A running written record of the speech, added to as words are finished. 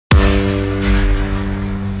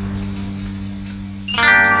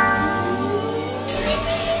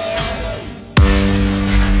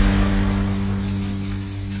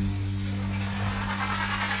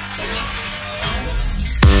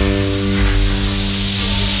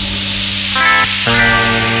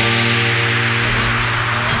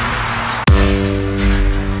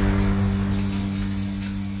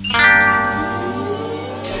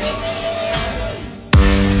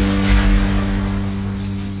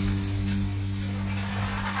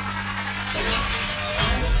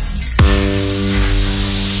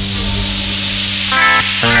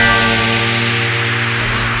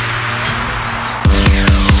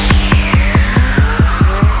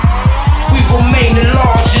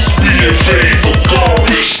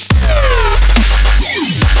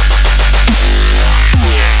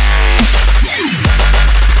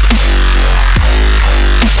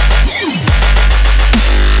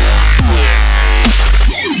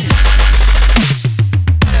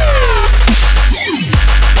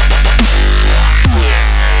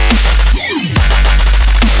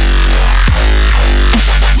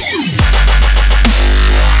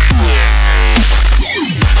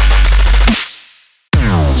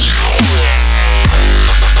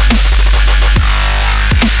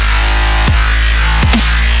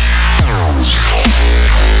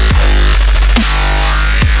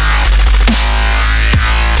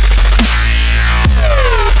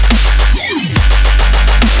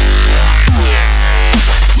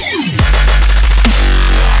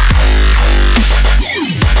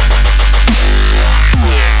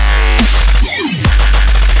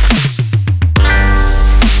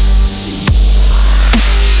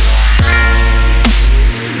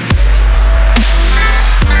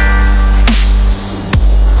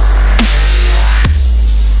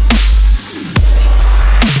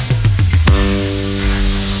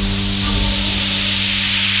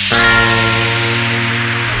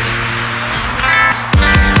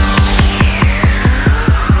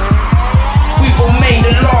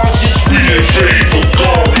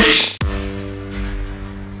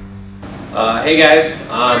guys,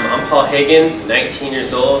 I'm Hagen, 19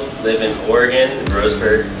 years old, live in Oregon, in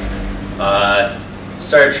Roseburg.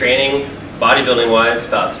 Started training bodybuilding wise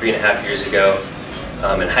about 3.5 years ago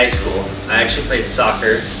in high school. I actually played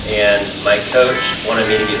soccer and my coach wanted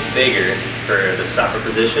me to get bigger for the soccer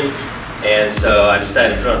position, and so I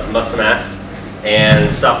decided to put on some muscle mass.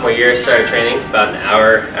 And sophomore year started training about an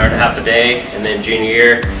hour and a half a day, and then junior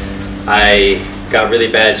year I got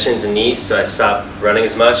really bad shins and knees, so I stopped running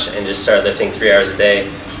as much and just started lifting 3 hours a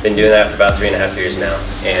day. Been doing that for about 3.5 years now,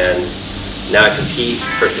 and now I compete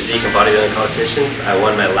for physique and bodybuilding competitions. I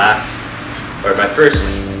won my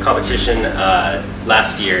first competition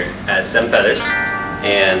last year at 7 Feathers,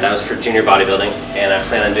 and that was for junior bodybuilding, and I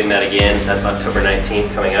plan on doing that again. That's October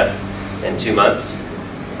 19th, coming up in 2 months.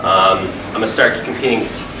 I'm going to start competing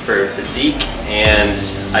for physique, and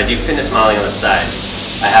I do fitness modeling on the side.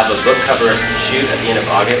 I have a book cover shoot at the end of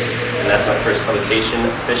August, and that's my first publication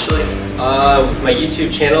officially. With my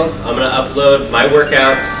YouTube channel, I'm going to upload my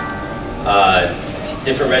workouts,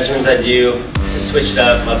 different regimens I do to switch it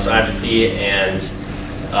up, muscle atrophy, and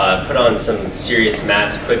put on some serious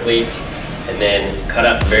mass quickly, and then cut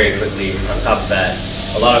up very quickly on top of that.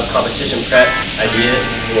 A lot of competition prep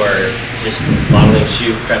ideas or just modeling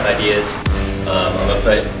shoot prep ideas. I'm going to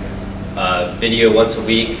put video once a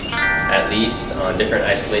week at least on different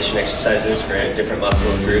isolation exercises for different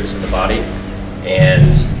muscle groups of the body,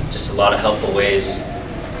 and just a lot of helpful ways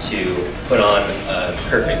to put on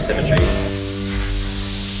perfect symmetry.